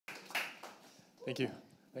Thank you.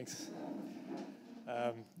 Thanks.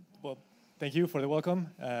 Well, thank you for the welcome,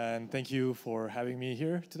 and thank you for having me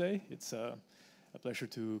here today. It's a pleasure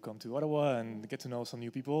to come to Ottawa and get to know some new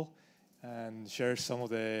people and share some of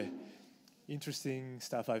the interesting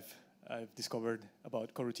stuff I've discovered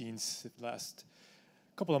about coroutines the last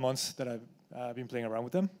couple of months that I've been playing around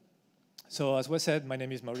with them. So as Wes said, my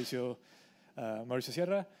name is Mauricio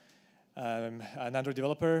Sierra. I'm an Android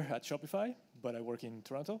developer at Shopify, but I work in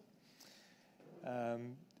Toronto.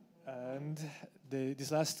 And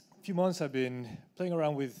these last few months, I've been playing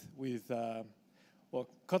around with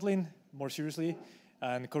Kotlin more seriously,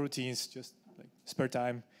 and coroutines just like spare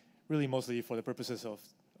time, really mostly for the purposes of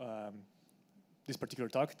this particular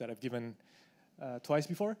talk that I've given twice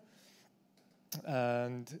before.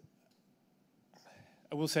 And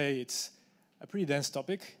I will say it's a pretty dense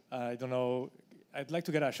topic. I don't know. I'd like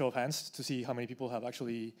to get a show of hands to see how many people have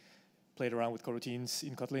actually played around with coroutines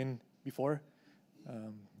in Kotlin before.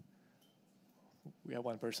 We have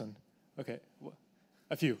one person. Okay,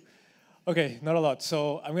 a few. Okay, not a lot.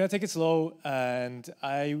 So I'm going to take it slow, and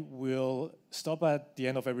I will stop at the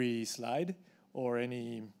end of every slide or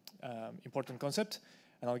any important concept,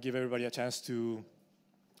 and I'll give everybody a chance to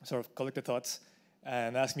sort of collect the thoughts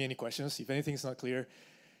and ask me any questions. If anything's not clear,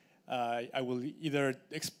 I will either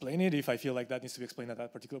explain it if I feel like that needs to be explained at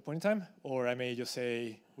that particular point in time, or I may just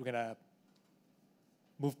say we're going to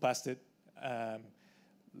move past it,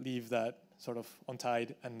 leave that sort of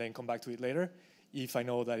untied, and then come back to it later if I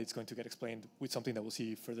know that it's going to get explained with something that we'll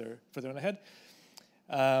see further on ahead.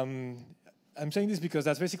 I'm saying this because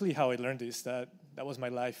that's basically how I learned this. That was my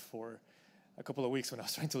life for a couple of weeks when I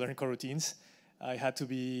was trying to learn coroutines. I had to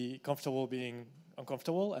be comfortable being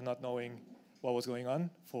uncomfortable and not knowing what was going on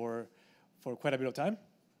for quite a bit of time.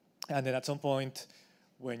 And then at some point,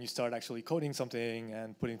 when you start actually coding something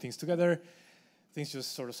and putting things together, things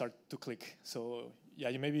just sort of start to click. So yeah,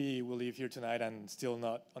 you maybe will leave here tonight and still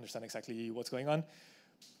not understand exactly what's going on,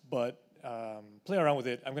 but play around with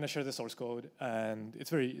it. I'm going to share the source code, and it's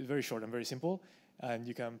very short and very simple, and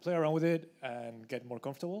you can play around with it and get more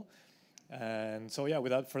comfortable. And so yeah,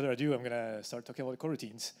 without further ado, I'm going to start talking about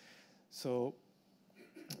coroutines. So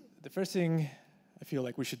the first thing I feel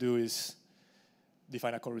like we should do is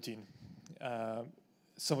define a coroutine.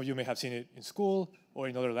 Some of you may have seen it in school or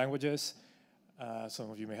in other languages. Some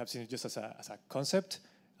of you may have seen it just as a concept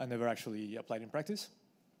and never actually applied in practice.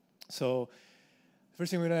 So the first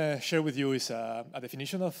thing we're going to share with you is a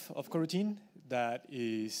definition of coroutine that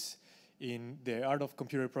is in The Art of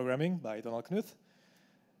Computer Programming by Donald Knuth.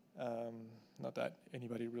 Not that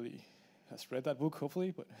anybody really has read that book,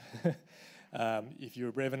 hopefully, but if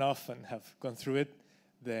you're brave enough and have gone through it,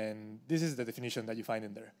 then this is the definition that you find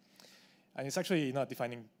in there. And it's actually not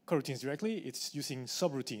defining coroutines directly, it's using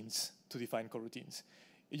subroutines to define coroutines.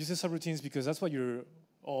 It uses subroutines because that's what you're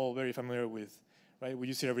all very familiar with, right? We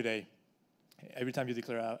use it every day. Every time you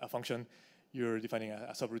declare a function, you're defining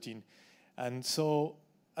a subroutine. And so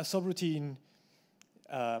a subroutine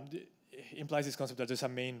implies this concept that there's a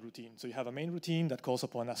main routine. So you have a main routine that calls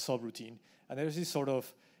upon a subroutine. And there's this sort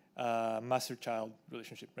of master-child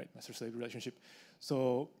relationship, right? Master-slave relationship.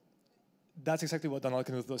 So that's exactly what Donald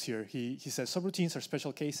Knuth does here. He says subroutines are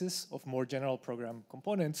special cases of more general program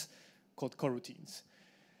components called coroutines.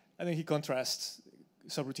 And then he contrasts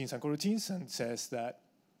subroutines and coroutines and says that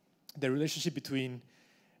the relationship between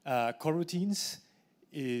coroutines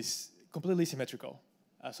is completely symmetrical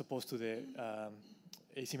as opposed to the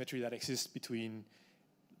asymmetry that exists between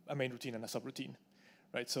a main routine and a subroutine,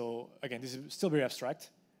 right? So again, this is still very abstract.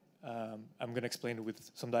 I'm going to explain it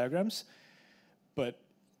with some diagrams, but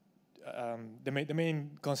the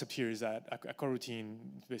main concept here is that a coroutine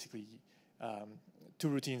is basically two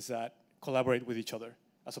routines that collaborate with each other,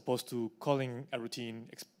 as opposed to calling a routine,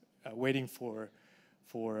 waiting for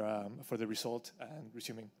the result and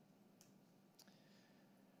resuming.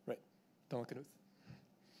 Right, Donald Knuth.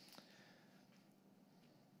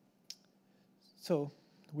 So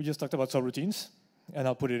we just talked about subroutines, and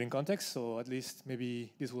I'll put it in context. So at least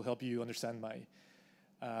maybe this will help you understand my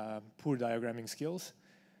poor diagramming skills.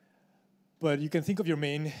 But you can think of your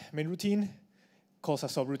main routine, calls a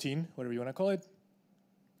subroutine, whatever you want to call it.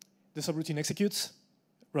 The subroutine executes,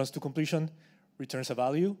 runs to completion, returns a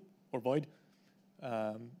value or void,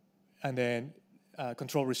 and then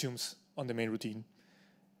control resumes on the main routine,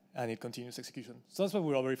 and it continues execution. So that's what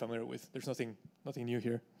we're all very familiar with. There's nothing new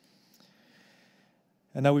here.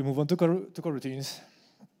 And now we move on to coroutines.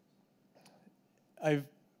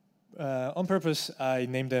 On purpose, I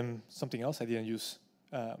named them something else. I didn't use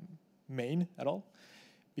main at all,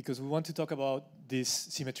 because we want to talk about this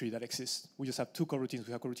symmetry that exists. We just have two coroutines.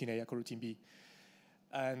 We have coroutine A and coroutine B.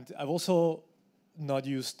 And I've also not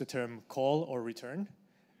used the term call or return.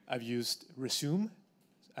 I've used resume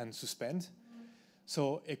and suspend.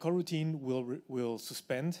 So a coroutine will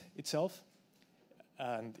suspend itself,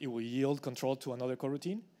 and it will yield control to another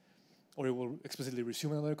coroutine, or it will explicitly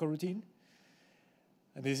resume another coroutine.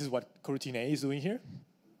 And this is what coroutine A is doing here.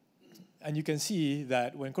 And you can see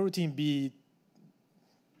that when coroutine B,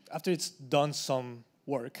 after it's done some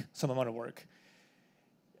amount of work,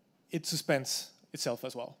 it suspends itself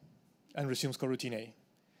as well and resumes coroutine A.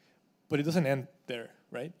 But it doesn't end there,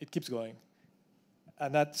 right? It keeps going.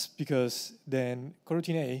 And that's because then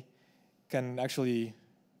coroutine A can actually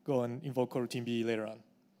go and invoke coroutine B later on.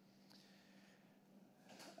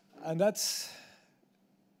 And that's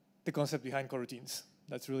the concept behind coroutines.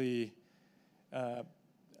 That's really,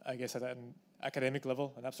 I guess at an academic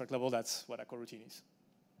level, an abstract level, that's what a coroutine is.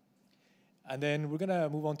 And then we're gonna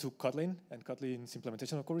move on to Kotlin and Kotlin's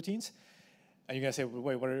implementation of coroutines. And you're gonna say,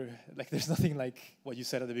 wait, like there's nothing like what you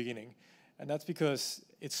said at the beginning. And that's because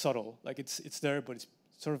it's subtle. Like it's there, but it's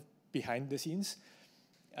sort of behind the scenes.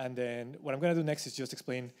 And then what I'm gonna do next is just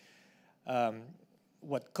explain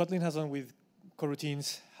what Kotlin has done with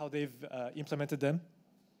coroutines, how they've implemented them,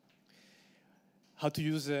 how to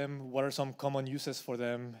use them, what are some common uses for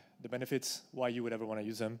them, the benefits, why you would ever want to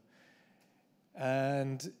use them.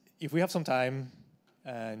 And if we have some time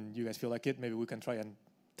and you guys feel like it, maybe we can try and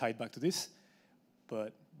tie it back to this,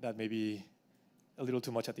 but that may be a little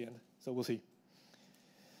too much at the end, so we'll see.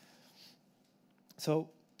 So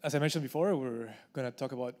as I mentioned before, we're going to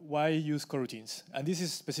talk about why use coroutines, and this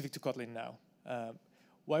is specific to Kotlin now.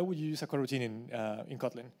 Why would you use a coroutine in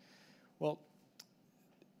Kotlin? Well,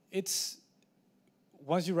 it's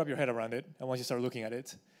once you wrap your head around it and once you start looking at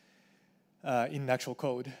it in actual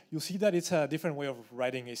code, you'll see that it's a different way of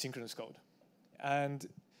writing asynchronous code, and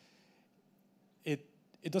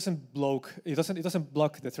it doesn't block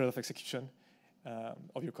the thread of execution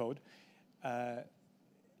of your code, and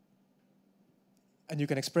you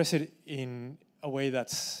can express it in a way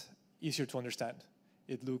that's easier to understand.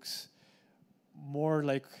 It looks more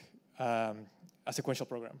like a sequential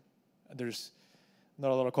program. There's not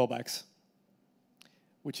a lot of callbacks,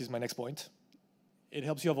 which is my next point. It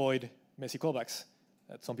helps you avoid messy callbacks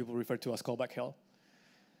that some people refer to as callback hell.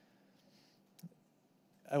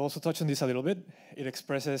 I've also touched on this a little bit. It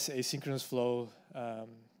expresses asynchronous flow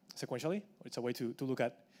sequentially. It's a way to look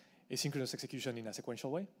at asynchronous execution in a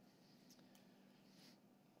sequential way.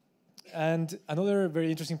 And another very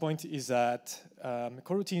interesting point is that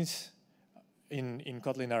coroutines in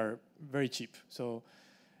Kotlin are very cheap. So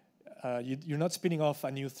you're not spinning off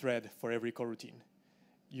a new thread for every coroutine.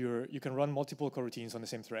 You can run multiple coroutines on the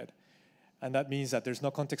same thread. And that means that there's no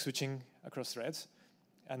context switching across threads.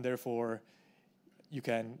 And therefore, you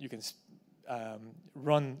can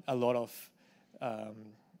run a lot of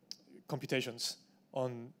computations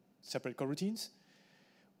on separate coroutines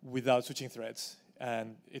without switching threads.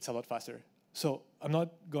 And it's a lot faster. So I'm not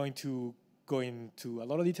going to go into a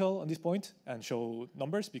lot of detail on this point and show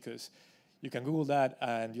numbers, because you can Google that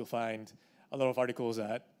and you'll find a lot of articles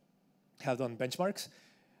that have done benchmarks.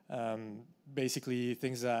 Basically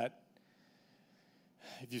things that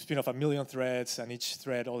if you spin off 1 million threads and each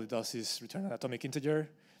thread all it does is return an atomic integer,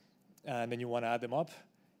 and then you want to add them up,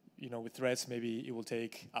 with threads maybe it will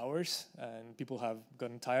take hours, and people have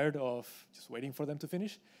gotten tired of just waiting for them to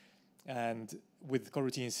finish. And with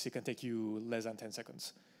coroutines, it can take you less than 10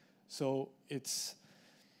 seconds. So it's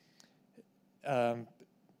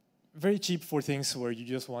very cheap for things where you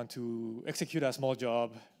just want to execute a small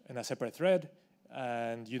job in a separate thread,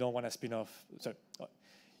 and you don't want to spin off. Sorry,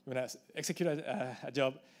 you want to execute a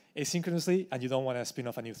job asynchronously, and you don't want to spin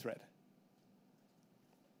off a new thread.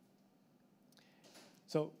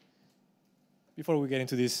 So before we get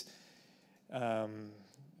into this, the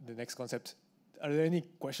next concept, are there any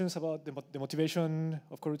questions about the motivation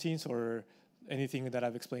of coroutines or anything that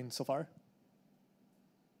I've explained so far?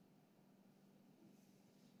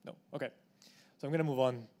 No, okay. So I'm gonna move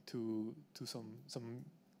on to some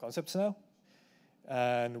concepts now,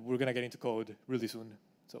 and we're gonna get into code really soon.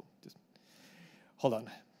 So just hold on.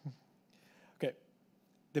 Okay,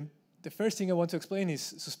 the first thing I want to explain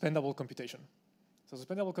is suspendable computation. So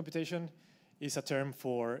suspendable computation is a term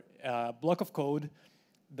for a block of code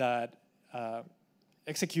that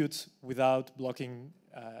executes without blocking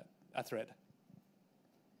a thread.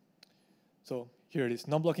 So here it is,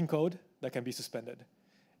 non-blocking code that can be suspended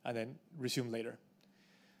and then resumed later.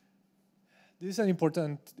 This is an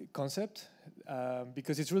important concept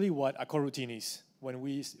because it's really what a coroutine is. When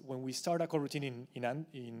we start a coroutine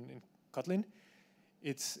in Kotlin,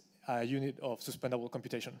 it's a unit of suspendable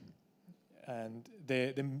computation. And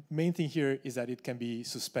the main thing here is that it can be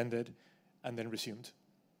suspended and then resumed.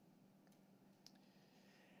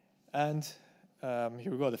 And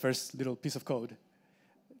here we go, the first little piece of code.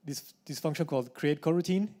 This function called create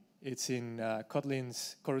coroutine, it's in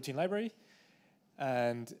Kotlin's coroutine library,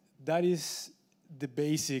 and that is the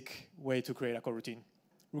basic way to create a coroutine.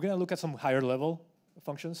 We're going to look at some higher level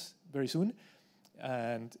functions very soon,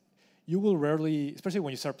 and you will rarely, especially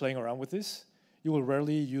when you start playing around with this, you will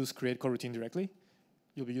rarely use create coroutine directly.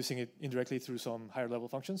 You'll be using it indirectly through some higher level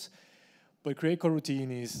functions. But create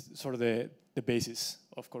coroutine is sort of the basis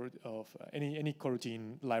of any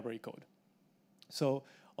coroutine library code. So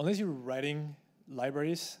unless you're writing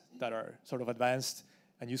libraries that are sort of advanced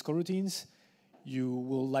and use coroutines, you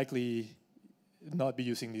will likely not be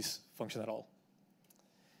using this function at all.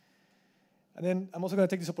 And then I'm also going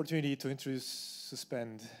to take this opportunity to introduce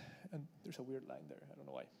suspend. And there's a weird line there, I don't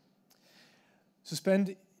know why.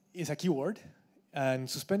 Suspend is a keyword, and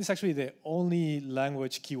suspend is actually the only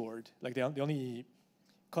language keyword, like the only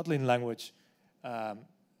Kotlin language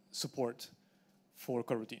support for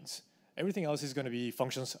coroutines. Everything else is going to be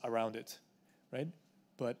functions around it, right?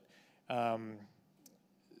 But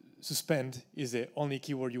suspend is the only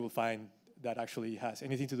keyword you will find that actually has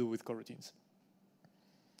anything to do with coroutines.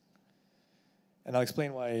 And I'll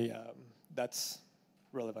explain why that's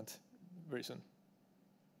relevant very soon.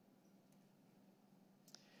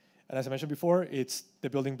 And as I mentioned before, it's the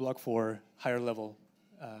building block for higher level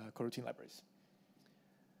coroutine libraries.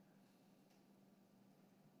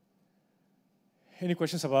 Any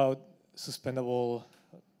questions about suspendable?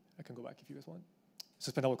 I can go back if you guys want.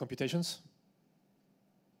 Suspendable computations.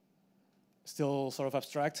 Still sort of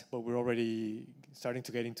abstract, but we're already starting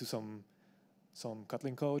to get into some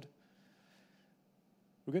Kotlin code.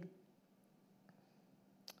 We're good?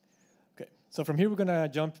 Okay, so from here we're gonna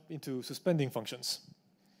jump into suspending functions.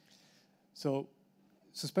 So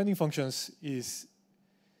suspending functions is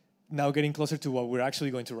now getting closer to what we're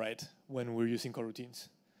actually going to write when we're using coroutines.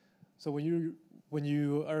 So when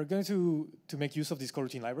you are going to make use of this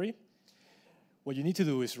coroutine library, what you need to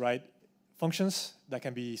do is write functions that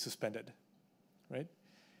can be suspended, right?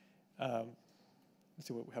 Let's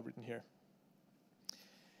see what we have written here.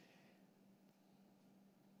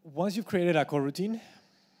 Once you've created a coroutine,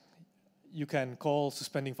 you can call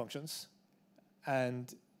suspending functions,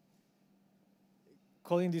 and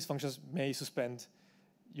calling these functions may suspend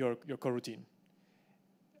your coroutine.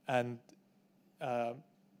 And an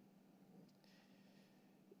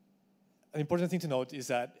important thing to note is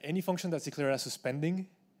that any function that's declared as suspending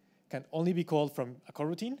can only be called from a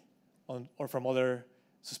coroutine or from other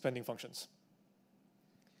suspending functions.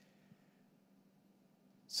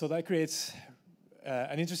 So that creates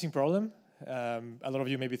an interesting problem. A lot of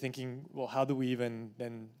you may be thinking, well, how do we even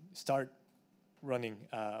then start running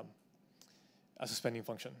a suspending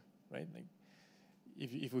function, right? Like,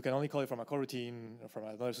 if we can only call it from a coroutine or from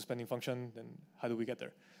another suspending function, then how do we get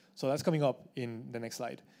there? So that's coming up in the next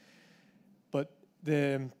slide. But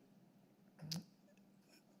the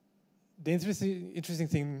interesting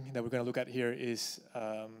thing that we're going to look at here is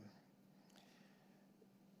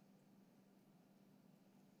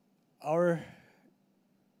our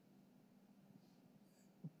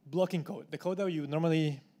blocking code, the code that you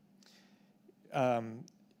normally,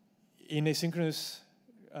 in asynchronous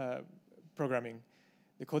programming,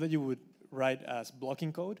 the code that you would write as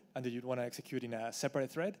blocking code and that you'd want to execute in a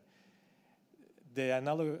separate thread, the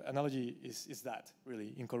analogy is that,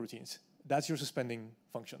 really, in coroutines. That's your suspending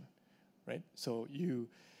function, right? So you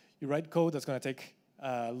write code that's going to take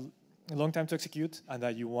a long time to execute and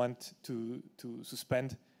that you want to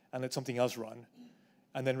suspend and let something else run,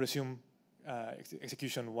 and then resume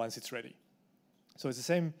execution once it's ready. So it's the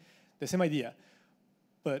same idea,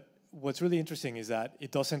 but what's really interesting is that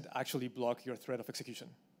it doesn't actually block your thread of execution.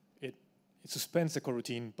 It suspends the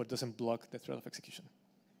coroutine, but doesn't block the thread of execution.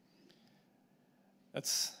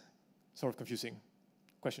 That's sort of confusing.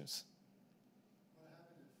 Questions? What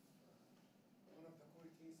happens if one of the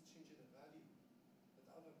coroutines changes the value, but the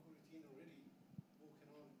other coroutine already working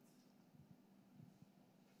on it?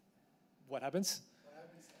 What happens? What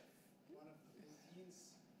happens if one of the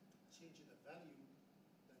coroutines changes the value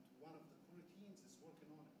that one of the coroutines is working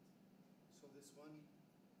on it? So this one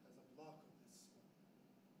has a block of this one.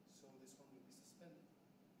 So this one will be suspended.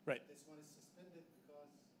 Right. This one is suspended because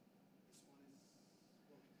this one is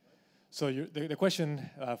working, right? So the question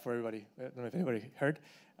for everybody, I don't know if anybody heard,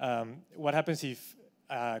 what happens if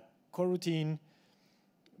a coroutine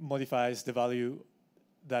modifies the value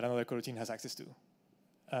that another coroutine has access to?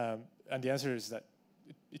 And the answer is that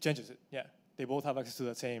it changes it. Yeah, they both have access to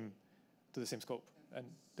the same scope, and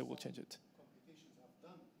they will change it. Computations I've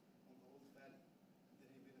done on the old value, and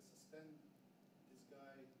then you're going to suspend this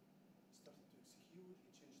guy, start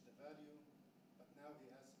value, but now he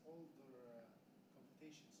has all the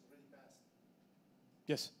computations already passed.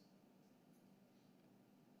 Yes.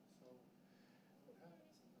 So what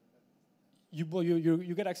happens?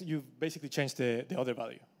 You get access. You've basically changed the other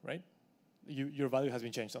value, right? Your value has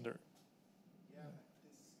been changed under. Yeah, but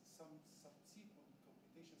some subsequent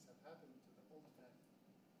computations have happened to the old value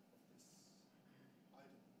of this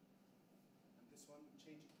item, and this one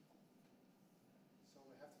changing. So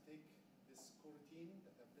we have to take this coroutine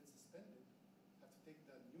that have been suspended, have to take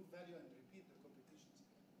the new value and repeat the computations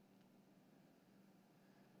again.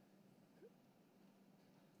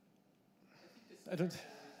 I think this I don't.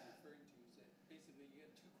 scenario is referring to is that basically you get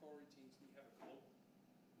two coroutines and you have a global.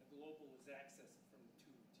 The global is accessed from the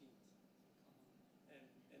two routines.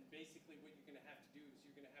 And basically what you're going to have to do is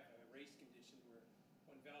you're going to have a race condition where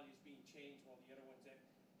one value is being changed while the other one's at,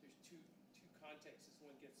 there's two contexts.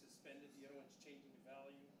 One gets suspended, the other one's changing the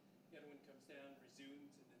value. The other one comes down,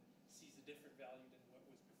 resumes, and then sees a different value than what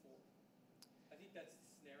was before. I think that's the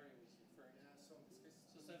scenario he's referring to. Yeah, so in this case,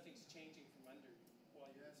 So something's changing from under you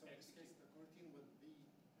while you're yeah, so in this case, executing. the coroutine will be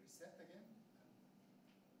reset again.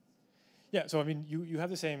 Yeah. So I mean, you have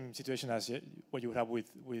the same situation as what you would have with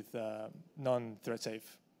non-thread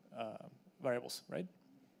safe variables, right?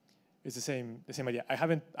 It's the same idea. I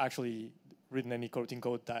haven't actually written any coroutine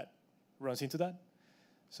code that runs into that.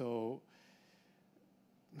 So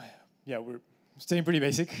yeah, we're staying pretty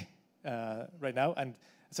basic right now, and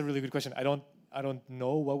it's a really good question. I don't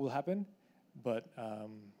know what will happen, but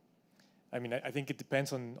I mean, I think it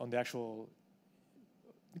depends on the actual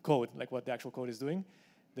code, like what the actual code is doing.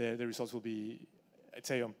 The results will be, I'd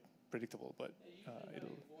say, unpredictable, but Usually how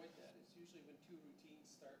it'll. you avoid that is usually when two routines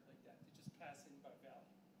start like that, they just pass in by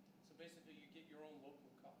value. So basically you get your own local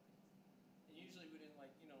copy. And usually within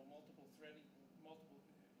multiple threading, multiple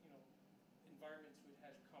environments would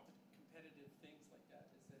have competitive things like that,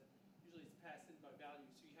 is that usually it's passed in by value,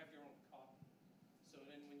 so you have your own copy. So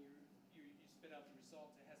then when you spit out the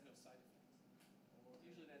results, it has no side effects.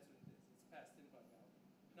 Usually that's what it is. It's passed in by value,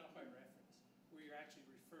 not by reference, where you're actually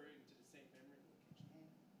referring to the same memory location.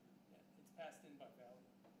 Yeah, it's passed in by value.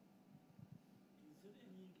 Is there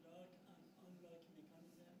any lock and unlock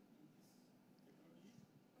mechanism in this technology?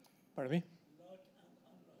 Pardon me? Lock and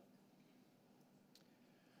unlock.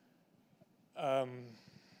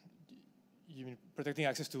 You mean protecting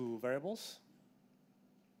access to variables?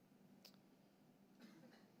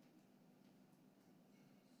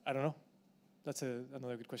 I don't know. That's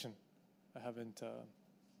another good question. I haven't. Yeah,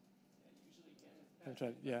 usually again, it's Haven't passed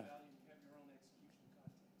tried, in by yeah. value, you have your own execution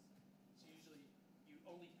context. So usually you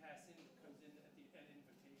only pass in what comes in at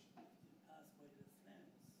invocation. It passed by the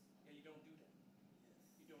friends. Yeah, you don't do that. Yes.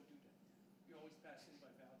 You don't do that. You always pass in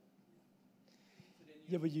by value. So then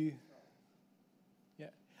Yeah, but usually you.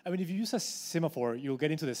 Yeah, I mean, if you use a semaphore, you'll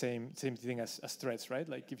get into the same thing as threads, right?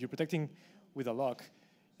 Like if you're protecting with a lock,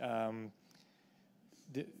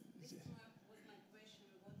 This was my question,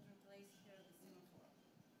 what replaced here the semaphore?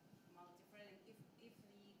 Multi-threading. If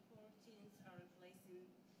the coroutines are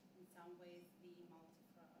replacing in some ways the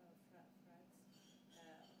multi-threads,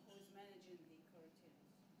 who is managing the coroutines?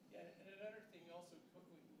 Yeah, and another thing also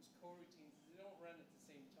was coroutines, they don't run at the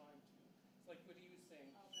same time too. It's like what he was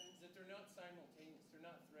saying, Okay. is that they're not simultaneous, they're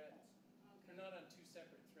not threads. Okay. They're not on two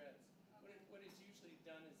separate threads. Okay. What is usually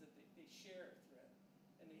done is that they share a thread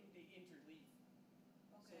and they interleave.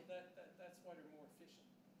 So Okay. that's why they're more efficient.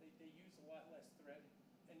 They use a lot less threading,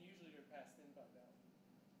 and usually they're passed in by value.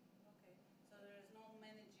 Okay. So there is no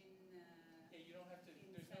managing. Yeah, you don't have to.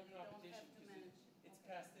 There's no inside, you don't competition have to because manage. it's Okay.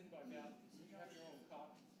 passed in by value. So you have your own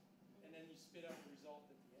copies, and then you spit out the result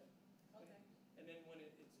at the end. Okay. And then when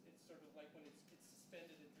it's sort of like when it's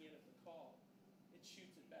suspended at the end of the call, it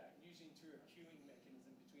shoots it back, usually through a queuing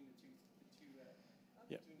mechanism between the two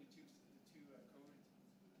Yeah. between the two coroutines.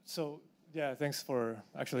 So yeah, thanks for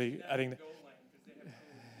actually adding. Go line because they have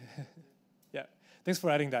coroutines. Yeah, thanks for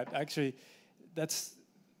adding that. Actually, that's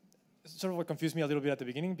sort of what confused me a little bit at the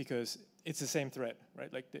beginning because it's the same thread,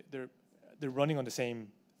 right? Like they're running on the same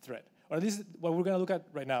thread, or at least what we're going to look at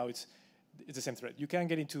right now. It's the same thread. You can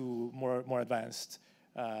get into more advanced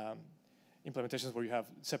implementations where you have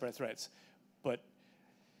separate threads, but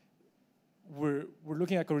we're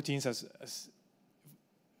looking at coroutines as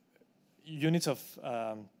units of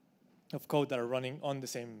code that are running on the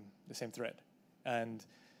same thread, and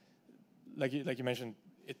like you mentioned,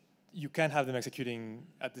 you can't have them executing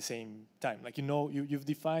at the same time. Like you've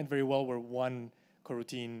defined very well where one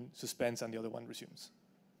coroutine suspends and the other one resumes.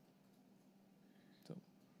 So,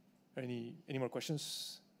 any more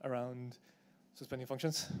questions around suspending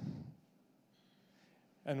functions?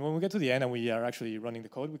 And when we get to the end and we are actually running the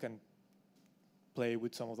code, we can play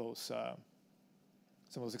with some of those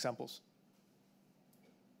examples.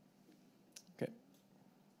 Okay.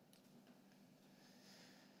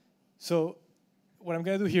 So what I'm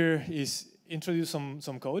going to do here is introduce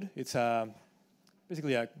some code. It's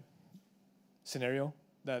basically a scenario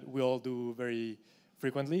that we all do very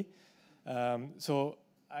frequently. So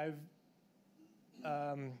I've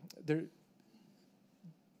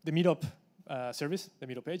the Meetup service, the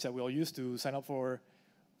Meetup page that we all use to sign up for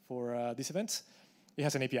these events, it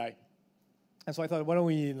has an API. And so I thought, why don't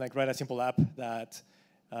we write a simple app that,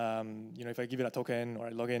 if I give it a token or I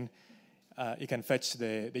log in, it can fetch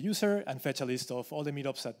the user and fetch a list of all the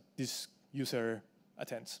meetups that this user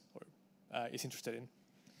attends or is interested in.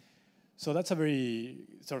 So that's a very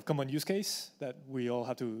sort of common use case that we all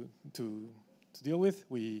have to deal with.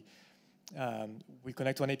 We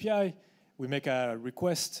connect to an API, we make a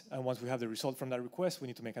request, and once we have the result from that request, we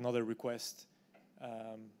need to make another request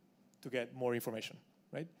to get more information,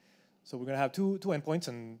 right? So we're going to have two endpoints,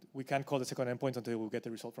 and we can't call the second endpoint until we get the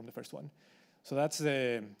result from the first one. So that's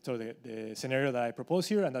the scenario that I propose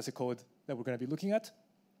here, and that's the code that we're going to be looking at.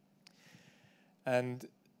 And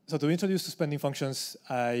so to introduce suspending functions,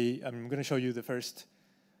 I am going to show you the first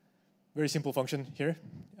very simple function here.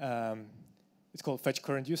 It's called fetch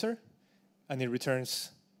current user, and it returns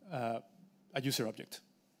a user object.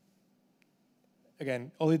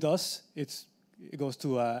 Again, all it does, it goes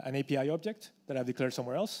to an API object that I've declared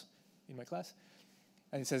somewhere else in my class,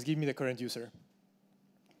 and it says, give me the current user.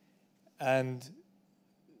 And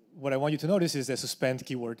what I want you to notice is the suspend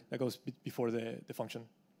keyword that goes before the function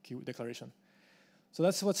declaration. So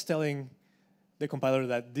that's what's telling the compiler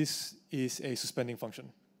that this is a suspending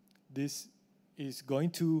function. This is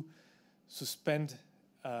going to suspend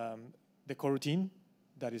the coroutine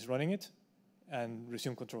that is running it and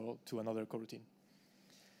resume control to another coroutine.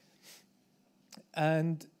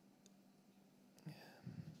 And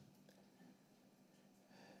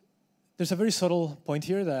there's a very subtle point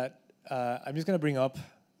here that I'm just going to bring up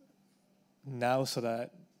now so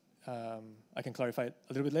that I can clarify it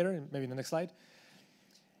a little bit later, maybe in the next slide.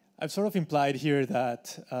 I've sort of implied here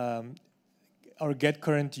that our get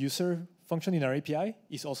current user function in our API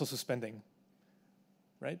is also suspending,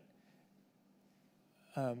 right?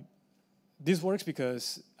 This works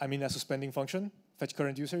because I'm in a suspending function. Fetch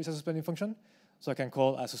current user is a suspending function, so I can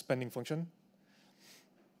call a suspending function,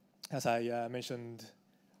 as I mentioned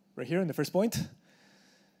right here in the first point.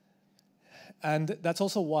 And that's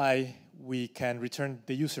also why we can return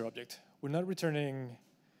the user object. We're not returning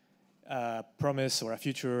a promise or a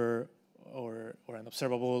future or an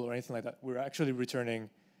observable or anything like that. We're actually returning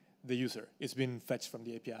the user. It's been fetched from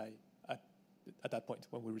the API at that point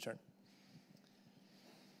when we return.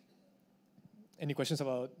 Any questions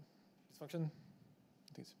about this function?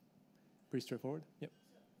 I think it's pretty straightforward. Yep.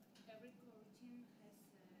 So every coroutine has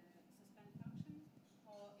a suspend function,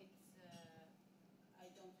 or it's I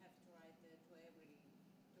don't have to write to each one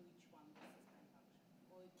the suspend function,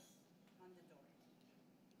 or it's mandatory?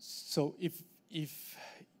 So if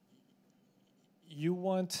you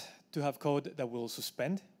want to have code that will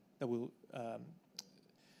suspend, that will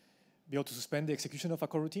be able to suspend the execution of a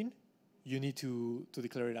coroutine, you need to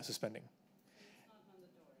declare it as suspending. It's not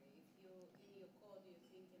mandatory. If you in your code you're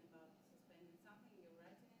thinking about suspending something, you're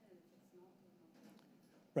writing it, and if it's not, you're not writing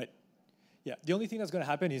it. Right. Yeah. The only thing that's going to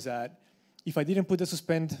happen is that if I didn't put the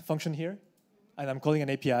suspend function here, and I'm calling an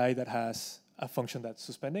API that has a function that's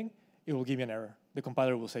suspending, it will give me an error. The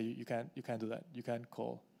compiler will say you can't do that. You can't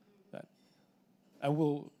call that. And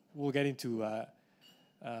we'll get into a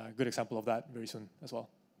good example of that very soon as well.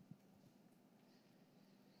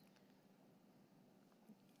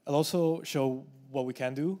 I'll also show what we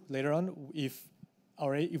can do later on if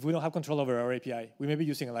we don't have control over our API. We may be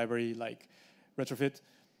using a library like Retrofit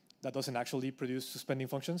that doesn't actually produce suspending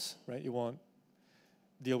functions, right? It won't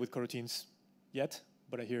deal with coroutines yet,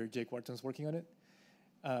 but I hear Jake Wharton's working on it.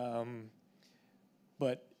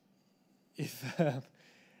 But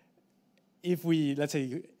if we, let's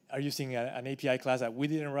say, are using an API class that we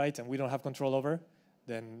didn't write and we don't have control over,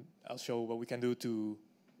 then I'll show what we can do to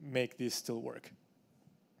make this still work.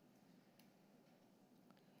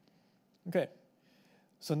 Okay,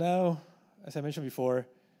 so now, as I mentioned before,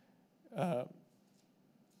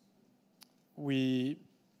 we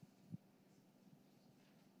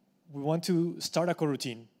want to start a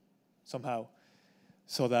coroutine somehow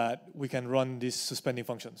so that we can run these suspending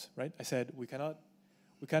functions, right? I said we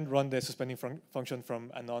can't run the suspending function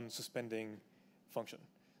from a non-suspending function.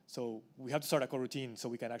 So we have to start a coroutine so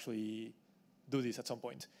we can actually do this at some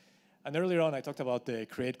point. And earlier on, I talked about the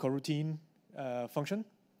create coroutine function.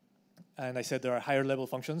 And I said there are higher level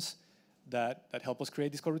functions that help us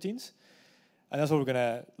create these coroutines. And that's what we're going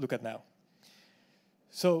to look at now.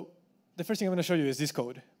 So the first thing I'm going to show you is this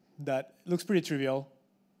code that looks pretty trivial.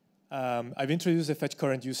 I've introduced a fetch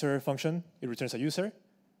current user function. It returns a user.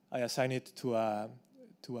 I assign it to a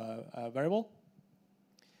variable.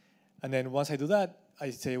 And then once I do that, I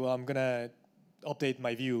say, well, I'm going to update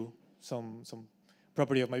my view, some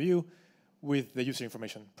property of my view with the user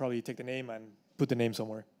information. Probably take the name and put the name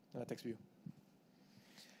somewhere in a text view.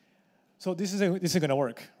 So this is going to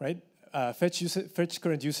work, right? Fetch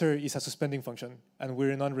current user is a suspending function, and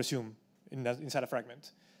we're in onResume inside a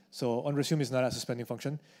fragment. So onResume is not a suspending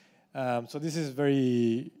function. So this is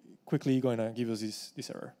very quickly going to give us this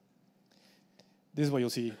error. This is what you'll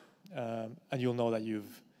see, and you'll know that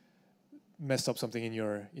you've messed up something in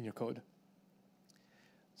your code.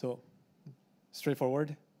 So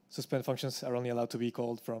straightforward. Suspend functions are only allowed to be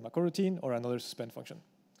called from a coroutine or another suspend function.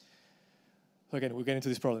 So again, we get into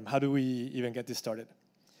this problem. How do we even get this started?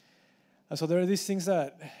 And so there are these things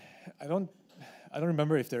that I don't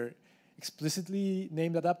remember if they're explicitly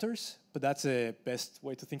named adapters, but that's the best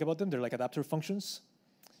way to think about them. They're like adapter functions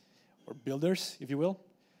or builders, if you will.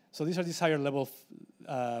 So these are these higher level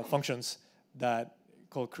functions that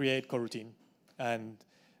call create coroutine and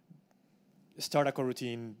start a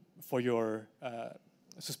coroutine for your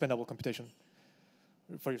suspendable computation,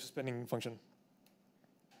 for your suspending function.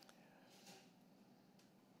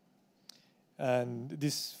 And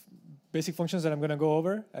these basic functions that I'm going to go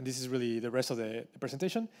over, and this is really the rest of the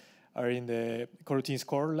presentation, are in the coroutines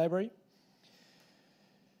core library.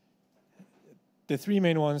 The three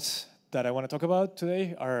main ones that I want to talk about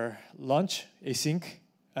today are launch, async,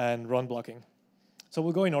 and run blocking. So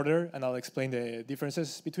we'll go in order, and I'll explain the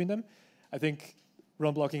differences between them. I think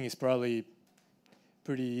run blocking is probably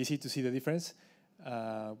pretty easy to see the difference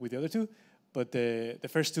with the other two, but the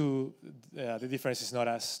first two, the difference is not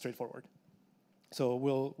as straightforward. So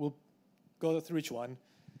we'll go through each one,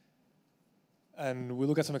 and we'll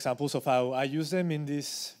look at some examples of how I use them in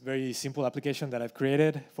this very simple application that I've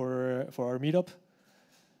created for our meetup,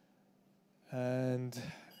 and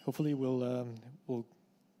hopefully we'll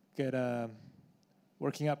get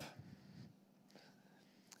working up.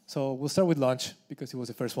 So we'll start with launch because it was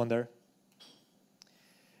the first one there.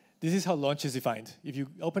 This is how launch is defined. If you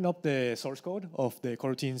open up the source code of the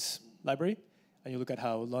coroutines library and you look at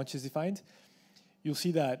how launch is defined, you'll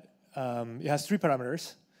see that it has 3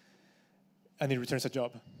 parameters and it returns a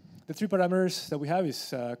job. The 3 parameters that we have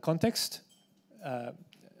is context,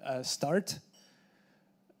 start,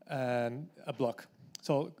 and a block.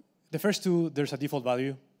 So the first 2, there's a default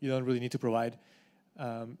value you don't really need to provide.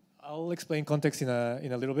 I'll explain context in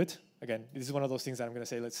a little bit. Again, this is one of those things that I'm going to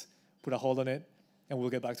say, let's put a hold on it, and we'll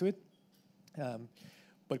get back to it.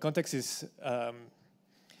 But context is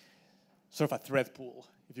sort of a thread pool,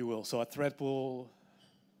 if you will. So a thread pool,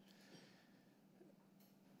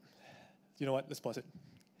 you know what, let's pause it.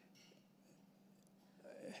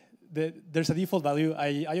 There's a default value.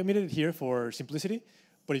 I omitted it here for simplicity,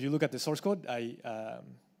 but if you look at the source code, like I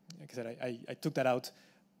said, I took that out,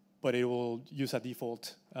 but it will use a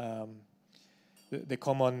default, the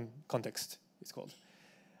common context, it's called.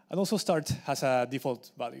 And also start has a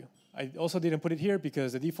default value. I also didn't put it here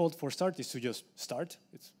because the default for start is to just start.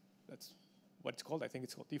 That's what it's called. I think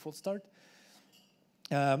it's called default start,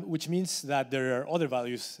 which means that there are other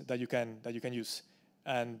values that you can use.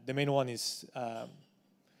 And the main one is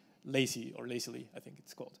lazy or lazily, I think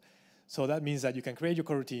it's called. So that means that you can create your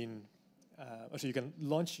coroutine, or so you can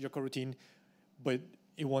launch your coroutine, but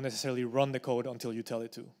it won't necessarily run the code until you tell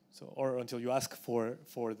it to, or until you ask for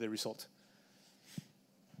the result.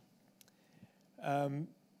 And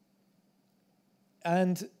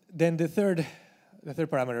then the third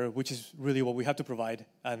parameter, which is really what we have to provide,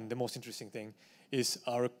 and the most interesting thing, is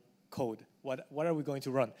our code. What are we going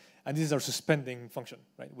to run? And this is our suspending function,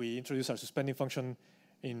 right? We introduced our suspending function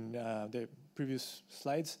in the previous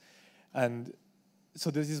slides, and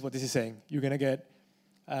so this is what this is saying. You're going to get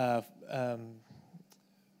a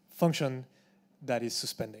function that is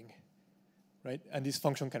suspending, right? And this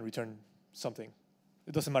function can return something.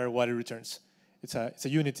 It doesn't matter what it returns. It's a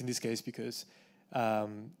unit in this case because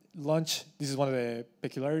launch, this is one of the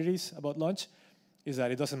peculiarities about launch, is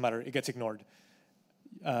that it doesn't matter, it gets ignored.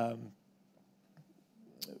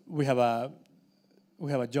 We have a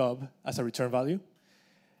job as a return value,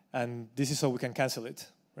 and this is so we can cancel it,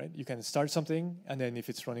 right? You can start something, and then if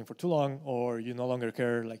it's running for too long, or you no longer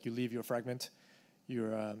care, like you leave your fragment,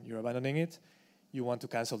 you're abandoning it, you want to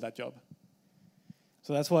cancel that job.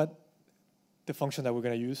 So that's what the function that we're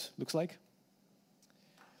going to use looks like.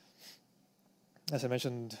 As I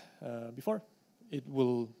mentioned before, it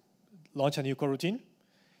will launch a new coroutine,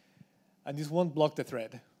 and this won't block the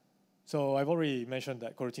thread. So I've already mentioned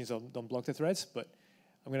that coroutines don't block the threads, but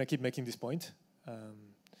I'm going to keep making this point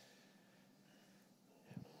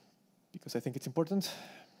because I think it's important.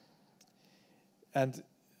 And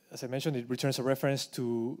as I mentioned, it returns a reference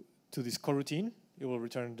to this coroutine. It will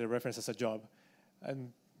return the reference as a job.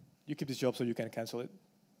 And you keep this job so you can cancel it.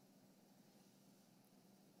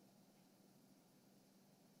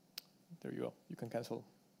 There you go. You can cancel.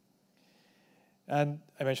 And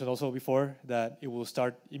I mentioned also before that it will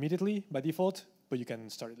start immediately by default, but you can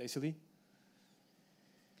start it lazily.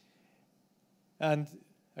 And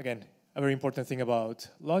again, a very important thing about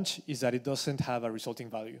launch is that it doesn't have a resulting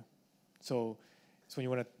value. So it's when you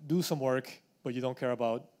want to do some work, but you don't care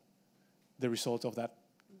about the result of that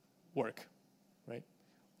work, right?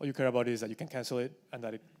 All you care about is that you can cancel it and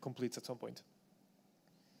that it completes at some point.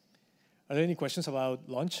 Are there any questions about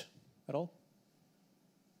launch at all?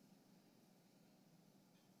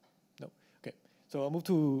 No. Okay. So I'll move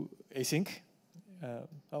to async.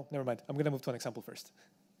 Oh, never mind. I'm going to move to an example first.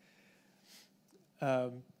 I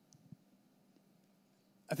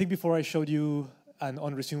think before I showed you an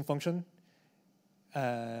onResume function.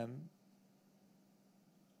 Yeah,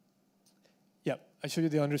 I showed you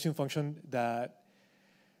the onResume function that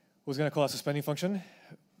was going to call a suspending function,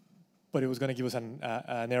 but it was going to give us an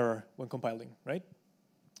error when compiling, right?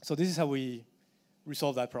 So this is how we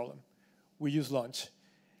resolve that problem. We use launch.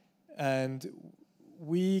 And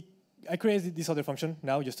I created this other function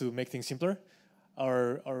now just to make things simpler.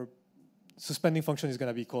 Our suspending function is going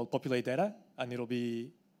to be called populate data, and it'll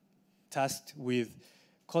be tasked with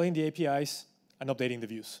calling the APIs and updating the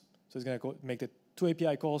views. So it's going to make the 2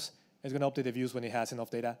 API calls. It's going to update the views when it has enough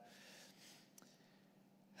data.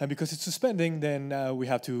 And because it's suspending, then we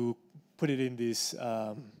have to put it in this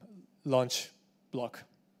launch block,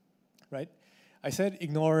 right? I said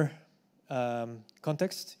ignore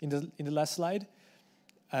context in the last slide,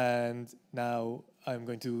 and now I'm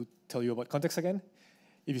going to tell you about context again.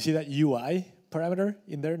 If you see that UI parameter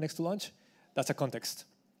in there next to launch, that's a context.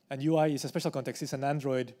 And UI is a special context. It's an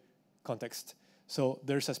Android context. So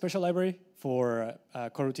there's a special library for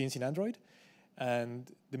coroutines in Android, and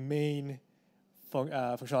the main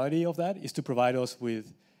functionality of that is to provide us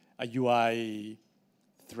with a UI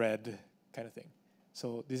thread kind of thing.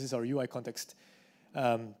 So this is our UI context.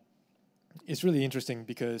 It's really interesting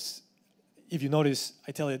because if you notice,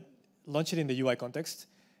 I tell it, launch it in the UI context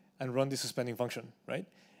and run the suspending function, right?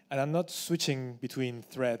 And I'm not switching between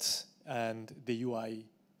threads and the UI,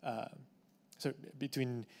 so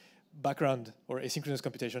between background or asynchronous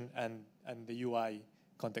computation and the UI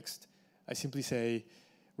context. I simply say,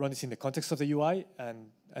 run this in the context of the UI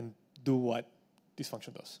and do what this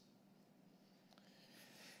function does.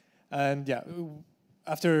 And yeah,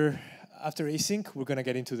 after async, we're going to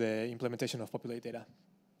get into the implementation of populate data.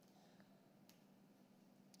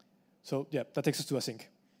 So yeah, that takes us to async.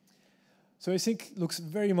 So async looks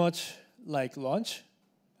very much like launch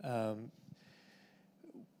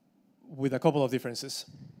with a couple of differences.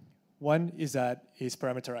 One is that it's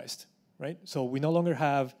parameterized, right? So we no longer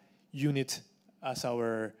have unit as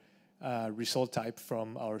our result type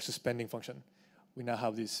from our suspending function. We now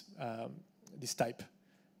have this type,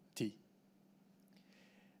 T.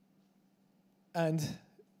 And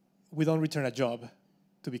we don't return a job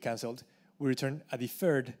to be canceled. We return a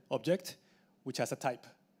deferred object, which has a type,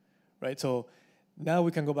 right? So now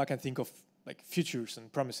we can go back and think of like futures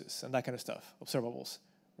and promises and that kind of stuff, observables,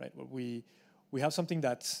 right? Where we have something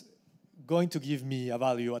that's going to give me a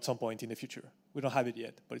value at some point in the future. We don't have it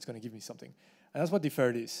yet, but it's going to give me something. And that's what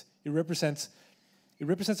deferred is. It represents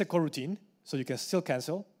a coroutine, so you can still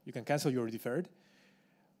cancel. You can cancel your deferred,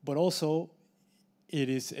 but also it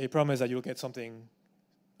is a promise that you'll get something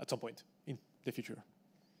at some point in the future.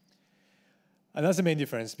 And that's the main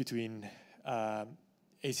difference between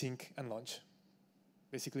async and launch.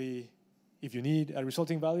 Basically, if you need a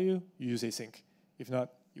resulting value, you use async. If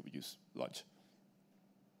not, you would use launch.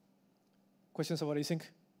 Questions about async?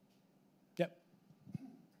 Yeah. Can I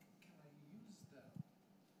use the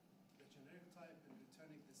generic type in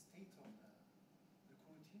returning the state of the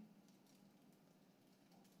coroutine?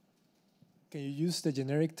 Can you use the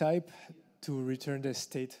generic type to return the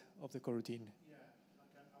state of the coroutine? Yeah,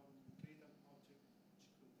 like I will create an object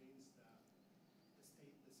which contains the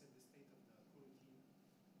state, let's say the state of the coroutine,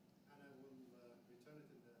 and I will return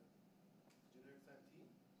it in the generic type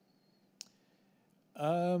T.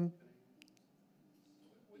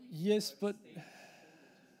 Yes, but You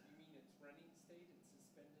mean it's running state, it's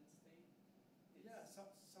suspended state? Yeah,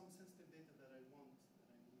 some sensitive data that I want,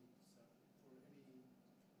 that I need for any.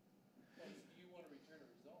 Well, you want to return a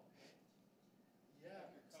result, right?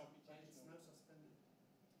 Yeah, Like your but it's computational. now suspended.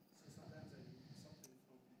 So sometimes I need something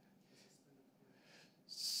from the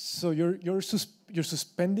So your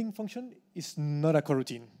suspending function is not a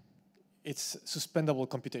coroutine. It's suspendable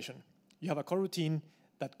computation. You have a coroutine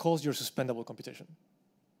that calls your suspendable computation.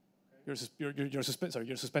 Your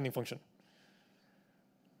suspending function.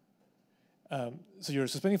 So your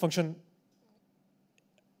suspending function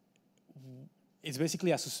is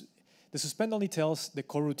basically the suspend only tells the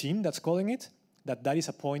coroutine that's calling it that is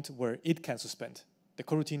a point where it can suspend. The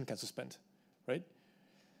coroutine can suspend, right?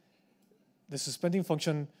 The suspending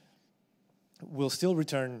function will still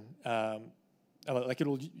return, like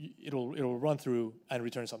it'll run through and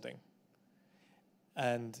return something,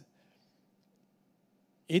 and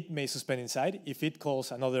it may suspend inside if it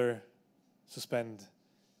calls another suspending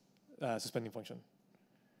function.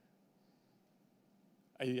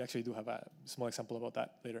 I actually do have a small example about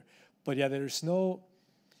that later, but yeah, there's no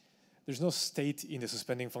state in the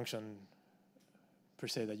suspending function per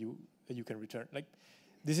se that you can return. Like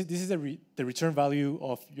this is the return value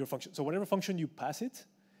of your function. So whatever function you pass it,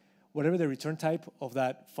 whatever the return type of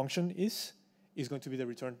that function is going to be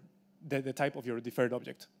the type of your deferred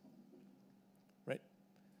object, right?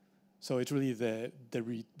 So it's really the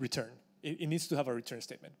return. It needs to have a return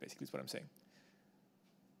statement, basically, is what I'm saying.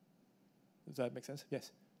 Does that make sense?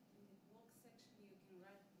 Yes. In the block section, you can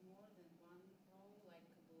write more than one row, like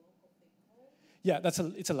a block of the code? Yeah,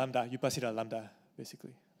 it's a lambda. You pass it a lambda,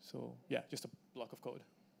 basically. So yeah, just a block of code.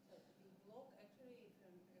 So the block, actually, if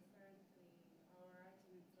I'm referring to our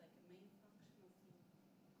item, it's like a main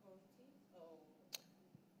function of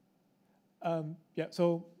the coroutine? Yeah.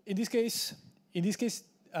 So in this case,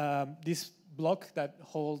 this block that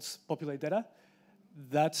holds populate data,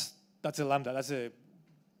 that's a lambda.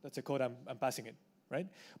 That's a code I'm passing it, right?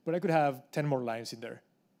 But I could have 10 more lines in there.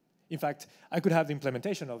 In fact, I could have the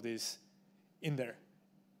implementation of this in there.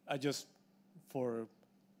 I just, for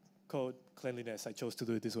code cleanliness, I chose to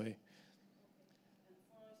do it this way. Okay. And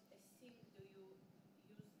for a sync, do you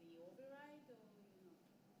use the override or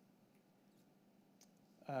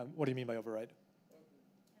not? What do you mean by override? Can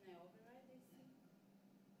I override this sync?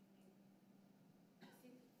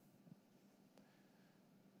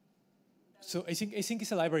 So async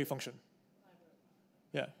is a library function.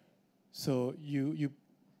 Yeah. So you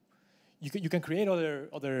can create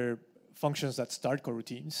other functions that start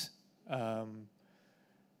coroutines.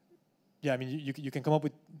 Yeah, I mean you can come up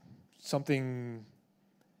with something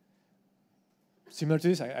similar to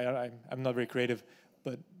this. I'm not very creative,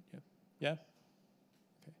 but yeah.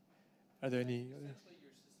 Okay. Are there any? Essentially,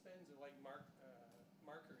 your suspends are like marker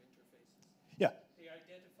interfaces. Yeah. They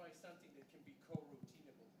identify something that can be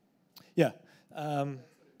co-routinable. Yeah.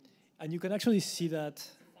 And you can actually see that.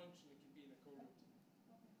 It's a function that can be in a coroutine.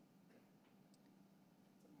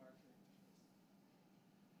 It's a marker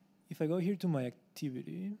interface. If I go here to my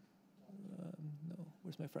activity, no,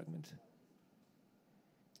 where's my fragment?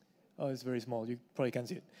 Oh, it's very small. You probably can't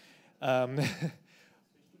see it.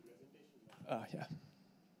 Yeah.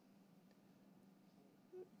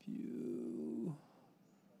 View.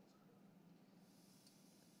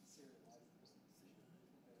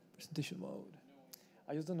 Presentation mode.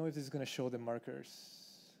 I just don't know if this is going to show the markers.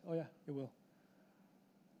 Oh yeah, it will.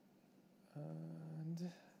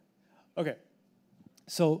 And okay,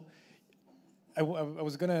 so I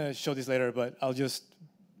was going to show this later, but I'll just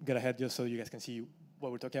get ahead just so you guys can see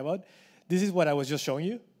what we're talking about. This is what I was just showing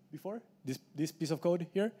you before, this piece of code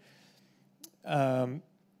here. Right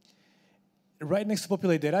next to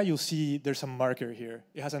populate data, you'll see there's a marker here.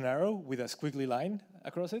 It has an arrow with a squiggly line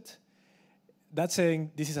across it. That's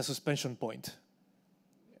saying this is a suspension point.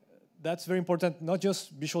 That's very important, not just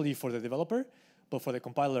visually for the developer, but for the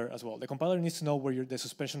compiler as well. The compiler needs to know where the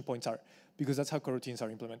suspension points are, because that's how coroutines are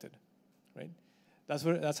implemented, right?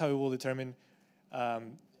 That's how it will determine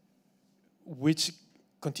which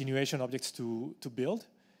continuation objects to build,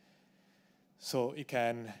 so it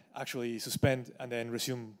can actually suspend and then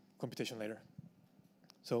resume computation later.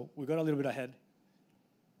 So we got a little bit ahead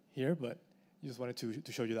here, but just wanted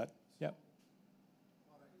to show you that. Yeah.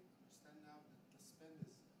 What I understand now that the spend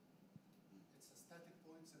it's a static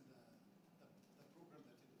points in the program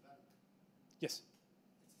that you develop. Yes.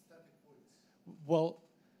 It's static points Well,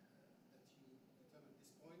 that you determine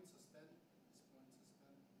this point suspend, this point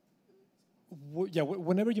suspend. yeah.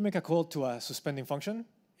 Whenever you make a call to a suspending function,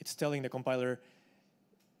 it's telling the compiler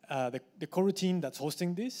the coroutine that's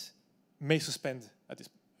hosting this may suspend at this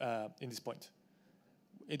in this point.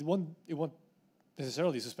 It won't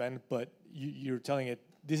necessarily suspend, but you're telling it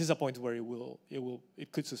this is a point where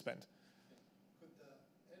it could suspend. Could the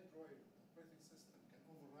Android operating system can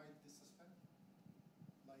override this suspend?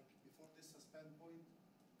 Like before this suspend point,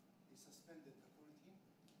 it suspended the coroutine?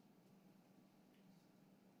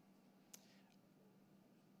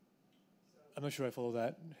 I'm not sure I follow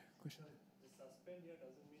that question. The suspend here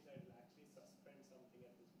doesn't mean that it'll actually suspend something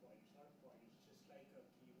at this point. It's not a point. It's just like a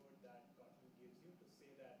keyword that Kotlin gives you to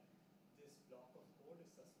say that this block of code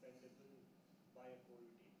is suspendable by a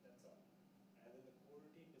coroutine. That's all. And then the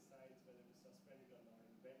coroutine decides whether to suspend it or not,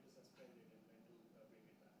 and when to suspend it and when to bring it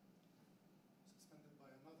back. Suspended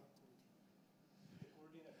by another coroutine. The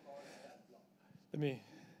coroutine that calls that block. Let me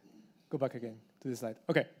go back again to this slide.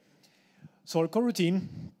 Okay. So our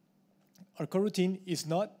coroutine is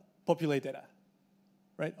not populate data,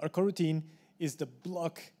 right? Our coroutine is the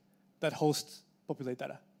block that hosts populate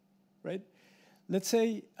data, right? Let's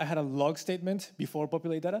say I had a log statement before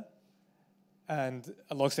populate data and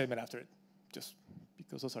a log statement after it, just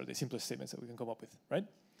because those are the simplest statements that we can come up with, right?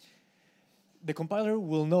 The compiler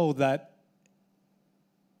will know that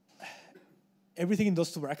everything in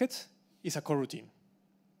those two brackets is a coroutine.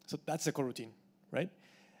 So that's the coroutine, right?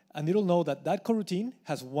 And it'll know that that coroutine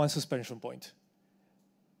has one suspension point.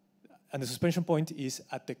 And the suspension point is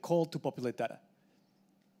at the call to populate data.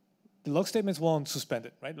 The log statements won't suspend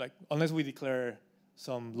it, right? Like, unless we declare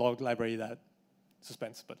some log library that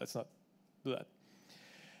suspends, but let's not do that.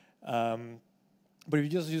 But if you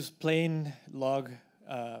just use plain log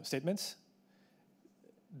statements,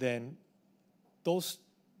 then that's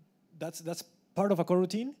part of a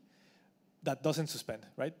coroutine that doesn't suspend,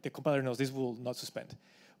 right? The compiler knows this will not suspend.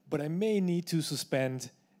 But I may need to suspend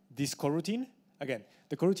this coroutine. Again,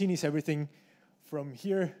 the coroutine is everything from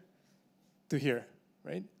here to here,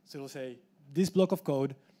 right? So it'll say, this block of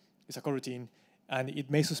code is a coroutine, and it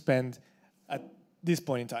may suspend at this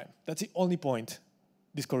point in time. That's the only point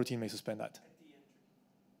this coroutine may suspend at. At the entry.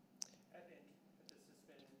 At entry. At the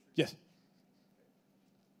suspend entry. Yes.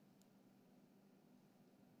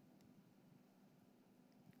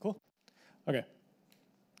 Cool. Okay.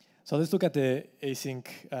 So let's look at the async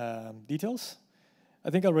details. I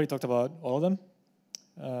think I already talked about all of them.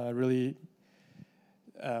 Really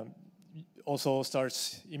also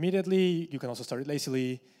starts immediately. You can also start it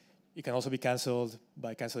lazily. It can also be canceled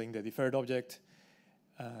by canceling the deferred object.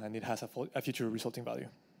 And it has a future resulting value.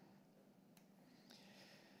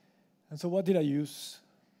 And so what did I use?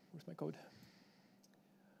 Where's my code?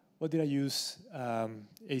 What did I use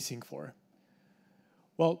async for?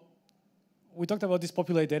 Well, we talked about this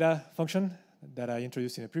populate data function that I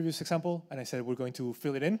introduced in a previous example, and I said we're going to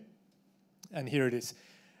fill it in. And here it is.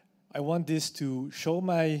 I want this to show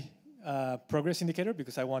my progress indicator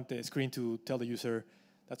because I want the screen to tell the user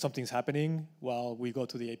that something's happening while we go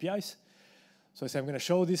to the APIs. So I say I'm going to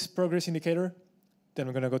show this progress indicator. Then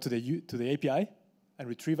I'm going to go to the API and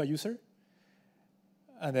retrieve a user.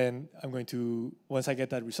 And then I'm going to, once I get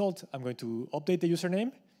that result, I'm going to update the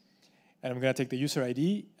username. And I'm going to take the user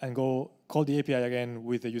ID and go call the API again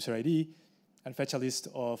with the user ID and fetch a list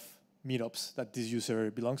of meetups that this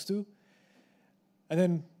user belongs to. And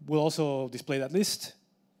then we'll also display that list.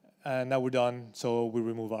 And now we're done, so we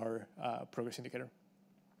remove our progress indicator.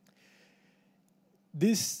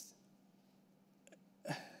 This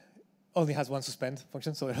only has one suspend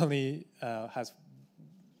function, so it only has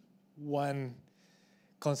one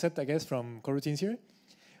concept, I guess, from coroutines here.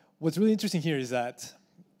 What's really interesting here is that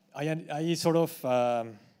I sort of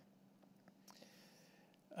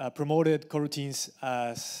promoted coroutines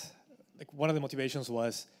as, like, one of the motivations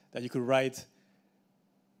was that you could write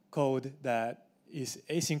code that is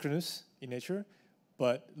asynchronous in nature,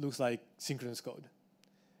 but looks like synchronous code.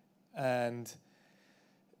 And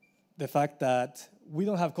the fact that we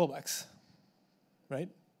don't have callbacks, right?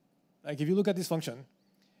 Like, if you look at this function,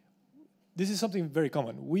 this is something very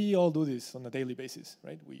common. We all do this on a daily basis,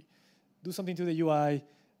 right? We do something to the UI,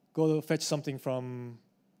 go to fetch something from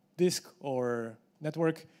disk or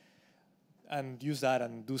network, and use that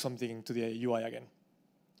and do something to the UI again.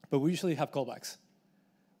 But we usually have callbacks.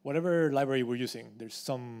 Whatever library we're using, there's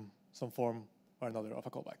some form or another of a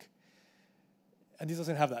callback. And this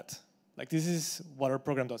doesn't have that. Like, this is what our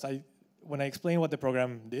program does. When I explain what the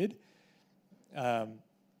program did,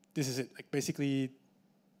 this is it. Like, basically,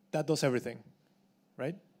 that does everything,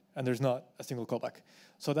 right? And there's not a single callback.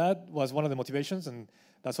 So that was one of the motivations, and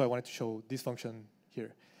that's why I wanted to show this function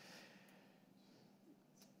here.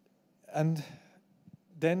 And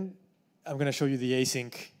then I'm going to show you the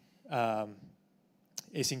async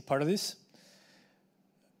part of this.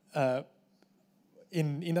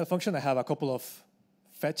 In that function, I have a couple of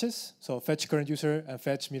fetches. So fetch current user and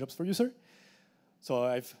fetch meetups for user. So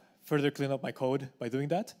I've further cleaned up my code by doing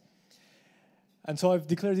that. And so I've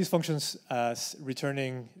declared these functions as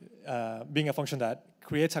returning, being a function that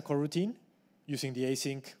creates a coroutine using the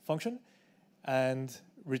async function and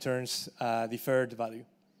returns a deferred value.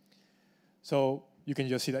 So you can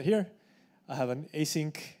just see that here. I have an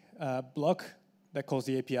async block that calls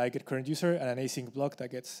the API get current user, and an async block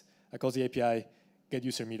that calls the API get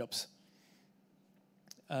user meetups.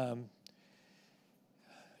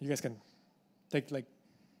 You guys can take like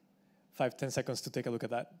 5-10 seconds to take a look at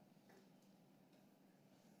that.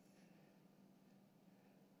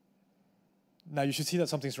 Now you should see that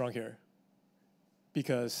something's wrong here,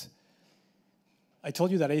 because I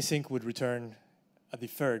told you that async would return a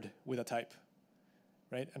deferred with a type,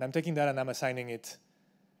 right? And I'm taking that and I'm assigning it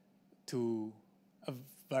to a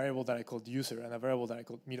variable that I called user and a variable that I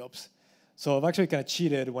called meetups. So I've actually kind of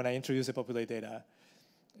cheated when I introduced the populate data,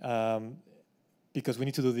 because we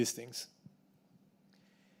need to do these things.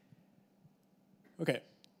 Okay.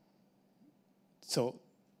 So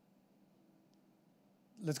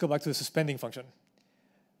let's go back to the suspending function.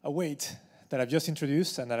 Await that I've just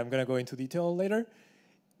introduced and that I'm going to go into detail later.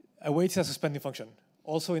 Await is a suspending function,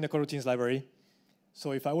 also in the coroutines library.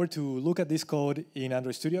 So if I were to look at this code in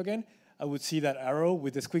Android Studio again, I would see that arrow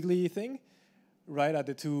with the squiggly thing right at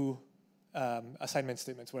the two assignment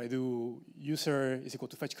statements where I do user is equal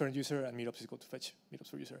to fetch current user and meetups is equal to fetch meetups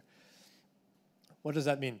for user. What does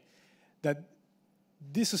that mean? That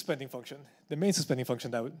this suspending function, the main suspending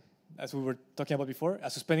function that, as we were talking about before, a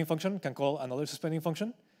suspending function can call another suspending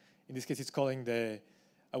function. In this case, it's calling the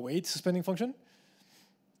await suspending function.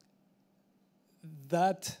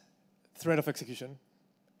 That thread of execution,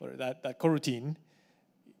 or that coroutine,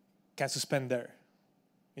 can suspend there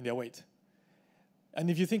in the await. And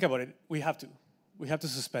if you think about it, we have to. We have to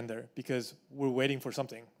suspend there because we're waiting for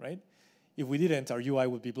something, right? If we didn't, our UI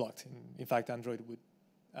would be blocked. In fact, Android would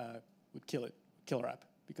kill our app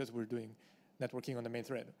because we're doing networking on the main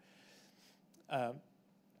thread.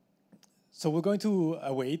 So we're going to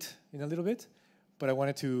await in a little bit, but I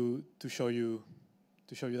wanted to show you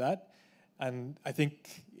that, and I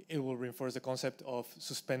think it will reinforce the concept of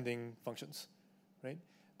suspending functions, right?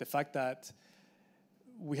 The fact that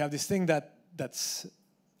we have this thing that's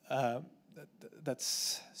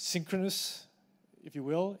synchronous, if you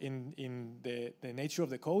will, in the nature of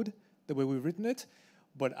the code, the way we've written it,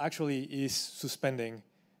 but actually is suspending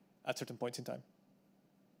at certain points in time.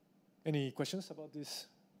 Any questions about this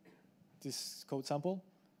code sample?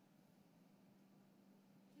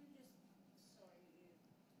 Can you just, sorry,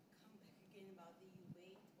 come back again about the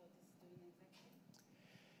await, what it's doing exactly?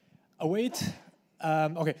 Await,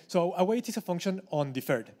 okay, so await is a function on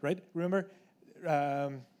deferred, right? Remember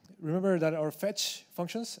that our fetch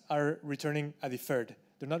functions are returning a deferred.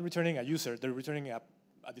 They're not returning a user, they're returning a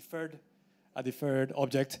deferred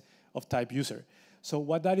object of type user. So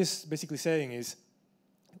what that is basically saying is,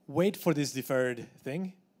 wait for this deferred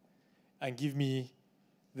thing and give me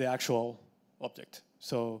the actual object.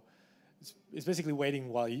 So it's basically waiting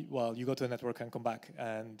while you go to the network and come back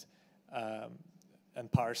and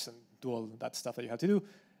parse and do all that stuff that you have to do,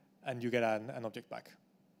 and you get an object back,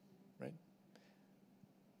 right?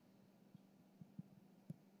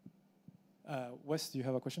 Wes, do you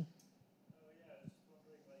have a question? Yeah, I was just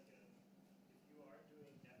wondering, like, if you are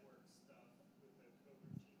doing network stuff with a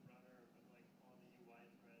coroutine runner, but like on the UI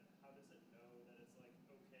thread, how does it know that it's like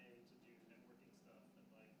okay to do networking stuff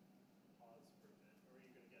and like pause for a bit? Or are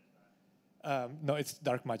you going to get to that? No, it's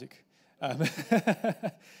dark magic.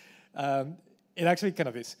 It actually kind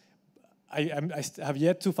of is. I have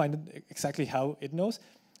yet to find exactly how it knows.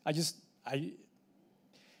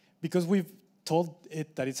 Because we've told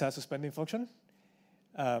it that it's a suspending function,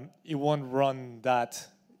 it won't run that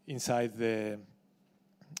inside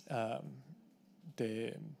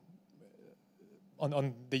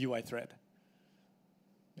on the UI thread.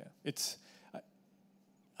 Yeah, it's.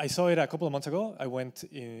 I saw it a couple of months ago. I went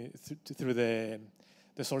through the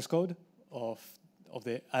source code of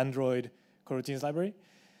the Android coroutines library,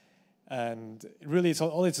 and really,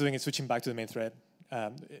 all it's doing is switching back to the main thread.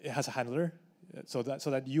 It has a handler, so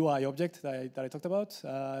that UI object that I talked about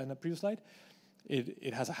in the previous slide,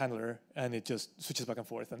 it has a handler, and it just switches back and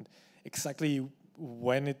forth. And exactly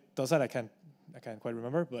when it does that, I can't quite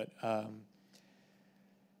remember, but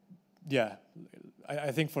yeah,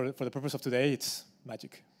 I think for the purpose of today, it's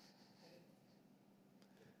magic.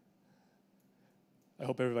 I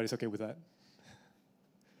hope everybody's okay with that.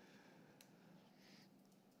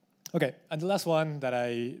 Okay, and the last one what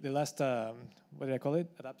did I call it?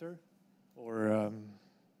 Adapter or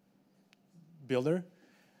builder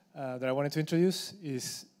that I wanted to introduce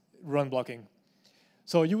is run blocking.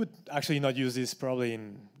 So you would actually not use this probably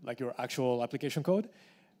in like your actual application code,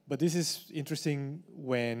 but this is interesting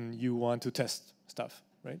when you want to test stuff,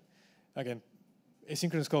 right? Again,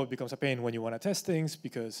 asynchronous code becomes a pain when you want to test things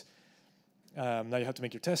because now you have to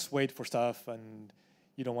make your tests wait for stuff, and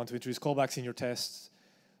you don't want to introduce callbacks in your tests.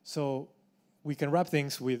 So we can wrap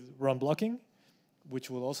things with run blocking, which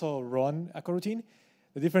will also run a coroutine.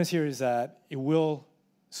 The difference here is that it will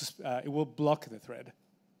block the thread.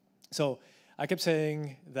 So I kept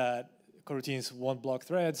saying that coroutines won't block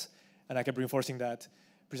threads, and I kept reinforcing that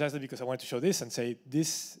precisely because I wanted to show this and say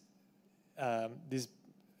this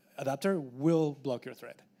adapter will block your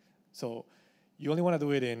thread. So you only want to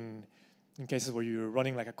do it in cases where you're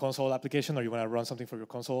running like a console application, or you want to run something for your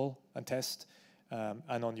console and test,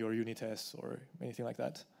 and on your unit tests or anything like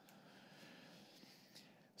that.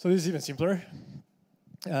 So this is even simpler.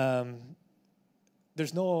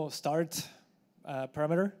 There's no start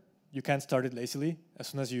parameter. You can't start it lazily. As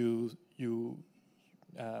soon as you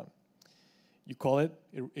call it,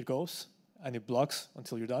 it goes, and it blocks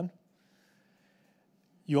until you're done.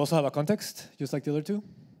 You also have a context, just like the other two.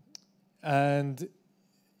 And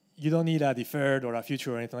you don't need a deferred or a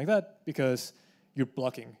future or anything like that because you're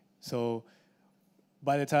blocking. So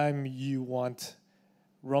by the time you want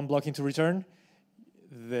run blocking to return,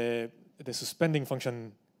 the suspending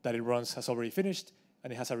function that it runs has already finished,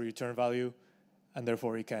 and it has a return value, and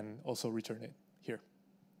therefore it can also return it here.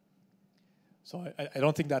 So I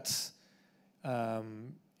don't think that's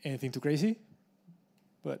anything too crazy,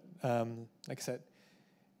 but like I said,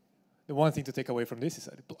 the one thing to take away from this is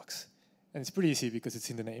that it blocks. And it's pretty easy because it's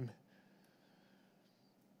in the name.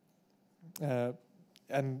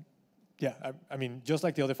 And yeah, I mean, just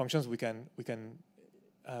like the other functions, we can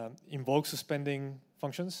invoke suspending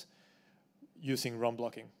functions using run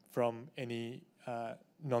blocking from any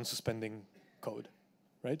non-suspending code,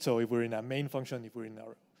 right? So if we're in a main function, if we're in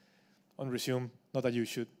our on resume, not that you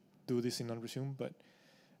should do this in on resume, but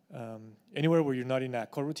anywhere where you're not in a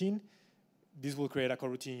coroutine, this will create a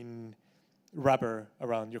coroutine wrapper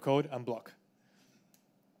around your code and block.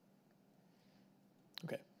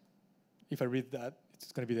 Okay. If I read that,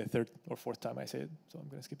 it's going to be the third or fourth time I say it, so I'm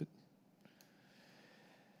going to skip it.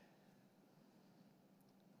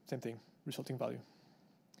 Same thing, resulting value.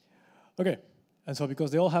 Okay, and so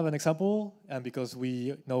because they all have an example, and because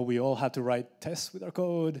we know we all have to write tests with our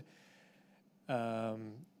code,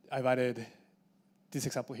 I've added this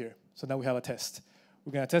example here. So now we have a test.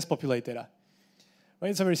 We're going to test populate data. Right,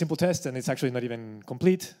 it's a very simple test, and it's actually not even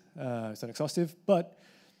complete. It's not exhaustive, but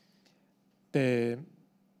the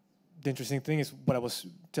interesting thing is what I was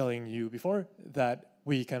telling you before, that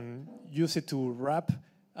we can use it to wrap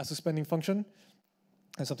a suspending function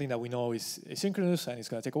and something that we know is asynchronous and it's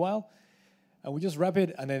going to take a while. And we just wrap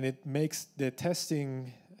it, and then it makes the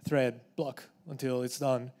testing thread block until it's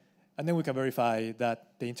done. And then we can verify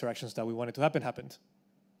that the interactions that we wanted to happen happened.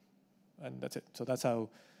 And that's it. So that's how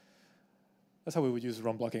we would use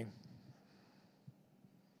run blocking.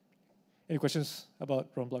 Any questions about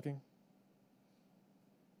run blocking?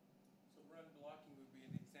 So run blocking would be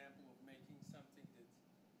an example of making something that's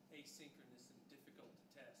asynchronous and difficult to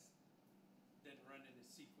test, then run in a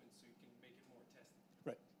sequence so you can make it more testable.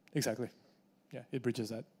 Right, exactly. Yeah, it bridges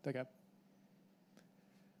that gap.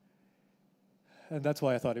 And that's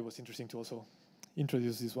why I thought it was interesting to also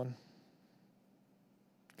introduce this one.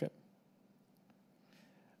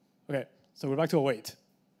 Okay, so we're back to await.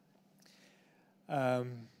 I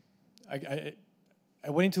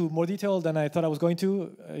went into more detail than I thought I was going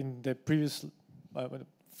to in the previous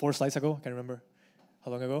 4 slides ago. I can't remember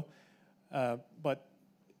how long ago. But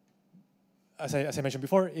as I mentioned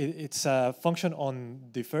before, it's a function on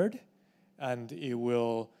deferred, and it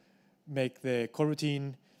will make the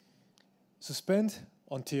coroutine suspend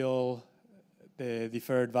until the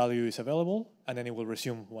deferred value is available, and then it will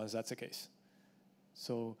resume once that's the case.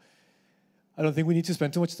 So I don't think we need to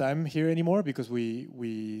spend too much time here anymore because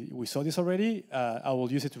we saw this already. I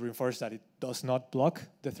will use it to reinforce that it does not block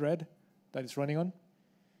the thread that it's running on,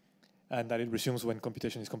 and that it resumes when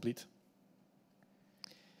computation is complete.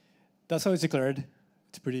 That's how it's declared.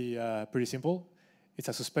 It's pretty simple. It's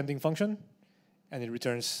a suspending function, and it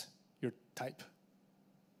returns your type,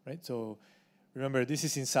 right? So remember, this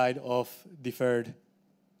is inside of deferred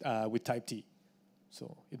with type T,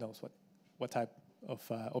 so it knows what type of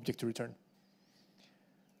object to return.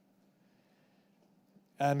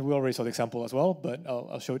 And we already saw the example as well, but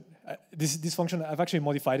I'll show it. This function, I've actually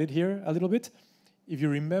modified it here a little bit. If you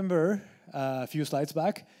remember a few slides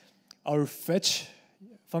back, our fetch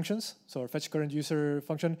functions, so our fetch current user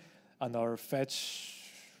function and our fetch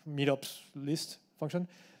meetups list function,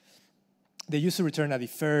 they used to return a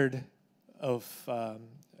deferred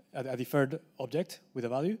object with a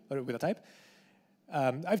value or with a type.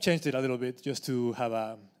 I've changed it a little bit just to have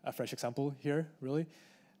a fresh example here, really.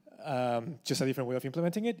 Just a different way of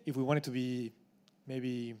implementing it. If we want it to be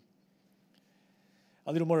maybe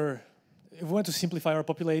a little more, if we want to simplify our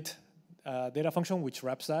populate data function, which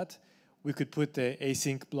wraps that, we could put the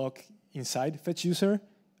async block inside fetch user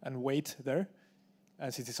and wait there.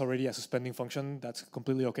 And since it's already a suspending function, that's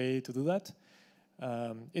completely okay to do that.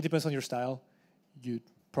 It depends on your style. You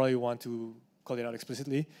probably want to call it out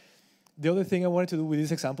explicitly. The other thing I wanted to do with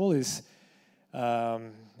this example is, I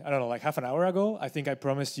don't know, like half an hour ago, I think I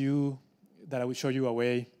promised you that I would show you a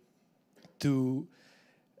way to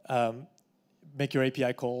make your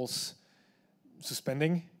API calls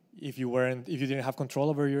suspending if you didn't have control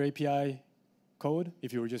over your API code,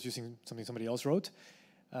 if you were just using something somebody else wrote.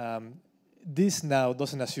 This now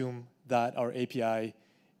doesn't assume that our API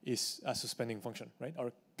is a suspending function, right?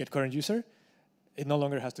 Our getCurrentUser, it no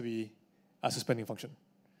longer has to be a suspending function.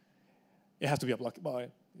 It has to be a block. Well,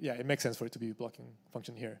 yeah, it makes sense for it to be a blocking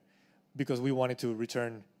function here because we wanted to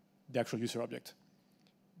return the actual user object.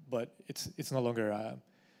 But it's no longer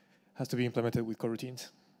has to be implemented with coroutines.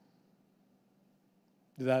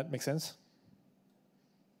 Did that make sense?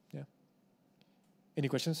 Yeah. Any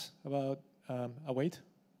questions about await?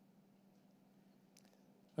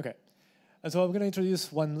 Okay. And so I'm going to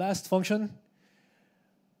introduce one last function.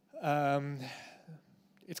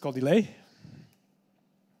 It's called delay.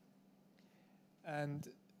 And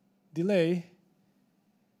delay,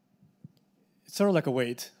 it's sort of like a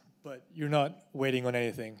wait, but you're not waiting on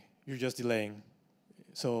anything. You're just delaying.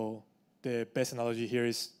 So the best analogy here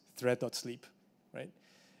is thread.sleep, right?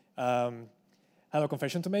 I have a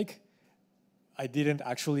confession to make. I didn't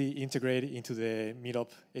actually integrate into the Meetup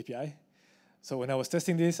API. So when I was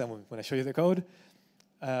testing this, and when I show you the code,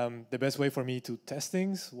 the best way for me to test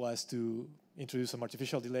things was to introduce some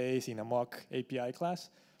artificial delays in a mock API class.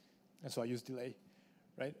 And so I used delay,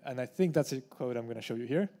 right? And I think that's the code I'm going to show you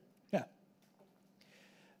here. Yeah.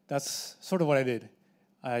 That's sort of what I did.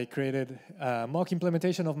 I created a mock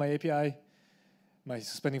implementation of my API. My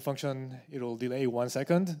suspending function, it'll delay 1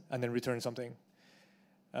 second and then return something.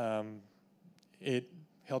 It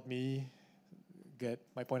helped me get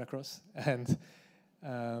my point across. And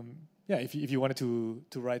yeah, if you wanted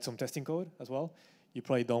to write some testing code as well, you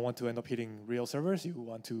probably don't want to end up hitting real servers. You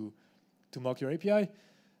want to mock your API.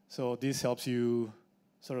 So this helps you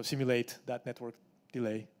sort of simulate that network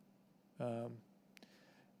delay.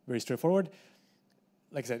 Very straightforward.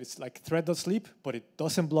 Like I said, it's like thread.sleep, but it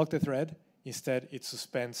doesn't block the thread. Instead, it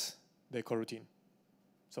suspends the coroutine.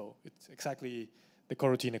 So it's exactly the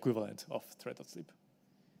coroutine equivalent of thread.sleep.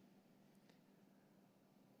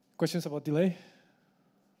 Questions about delay?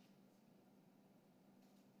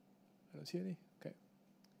 I don't see any. Okay.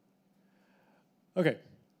 Okay,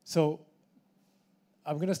 so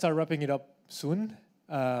I'm going to start wrapping it up soon.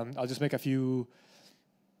 I'll just make a few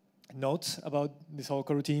notes about this whole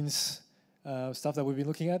coroutines stuff that we've been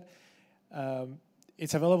looking at.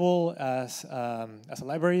 It's available as a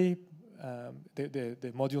library.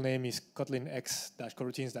 The module name is Kotlin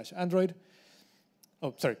X-coroutines-Android.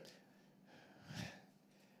 Oh, sorry.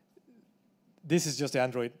 This is just the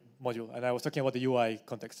Android module, and I was talking about the UI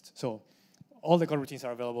context. So all the coroutines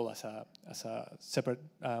are available as a separate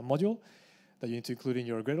module that you need to include in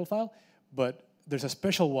your Gradle file. But there's a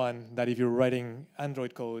special one that if you're writing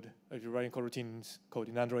Android code, or if you're writing coroutines code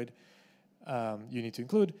in Android, you need to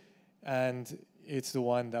include. And it's the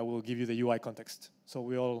one that will give you the UI context. So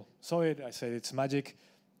we all saw it. I said it's magic.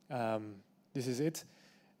 This is it.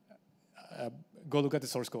 Go look at the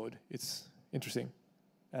source code. It's interesting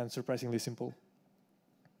and surprisingly simple.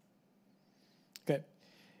 Okay.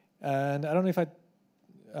 And I don't know if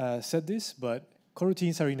I said this, but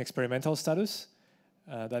coroutines are in experimental status.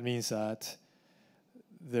 That means that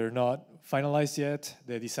they're not finalized yet.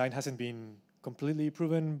 The design hasn't been completely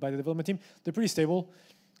proven by the development team. They're pretty stable,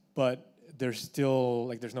 but there's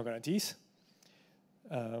still, there's no guarantees.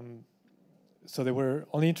 So they were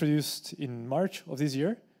only introduced in March of this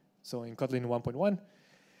year, so in Kotlin 1.1.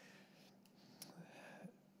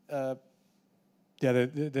 Yeah,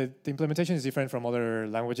 the implementation is different from other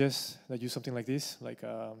languages that use something like this. Like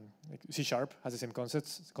C# has the same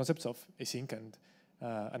concepts of async and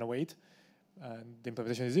await. And the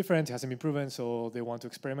implementation is different. It hasn't been proven, so they want to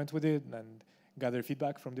experiment with it and gather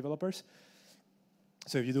feedback from developers.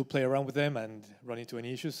 So if you do play around with them and run into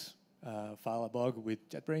any issues, file a bug with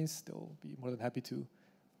JetBrains. They'll be more than happy to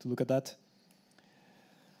look at that.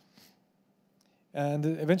 And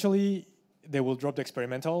eventually, they will drop the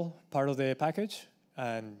experimental part of the package,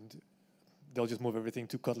 and they'll just move everything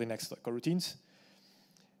to Kotlin X coroutines.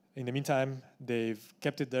 In the meantime, they've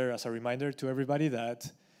kept it there as a reminder to everybody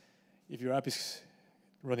that if your app is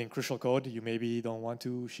running crucial code, you maybe don't want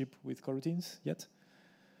to ship with coroutines yet.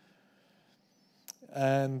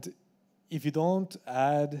 And if you don't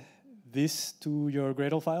add this to your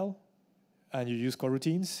Gradle file and you use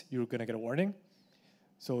coroutines, you're going to get a warning.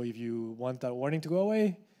 So if you want that warning to go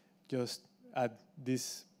away, just add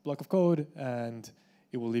this block of code and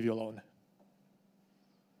it will leave you alone.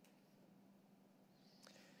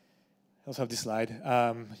 I also have this slide.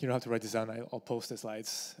 You don't have to write this down. I'll post the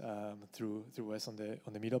slides through Wes on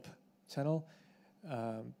the Meetup channel.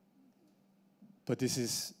 But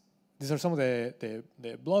these are some of the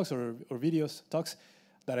blogs or videos, talks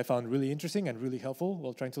that I found really interesting and really helpful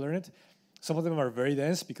while trying to learn it. Some of them are very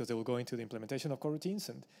dense because they will go into the implementation of coroutines.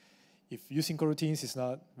 And if using coroutines is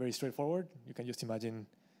not very straightforward, you can just imagine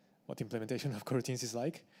what the implementation of coroutines is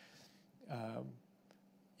like.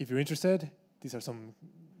 If you're interested, these are some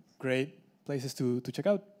great places to check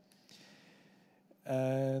out.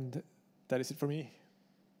 And that is it for me.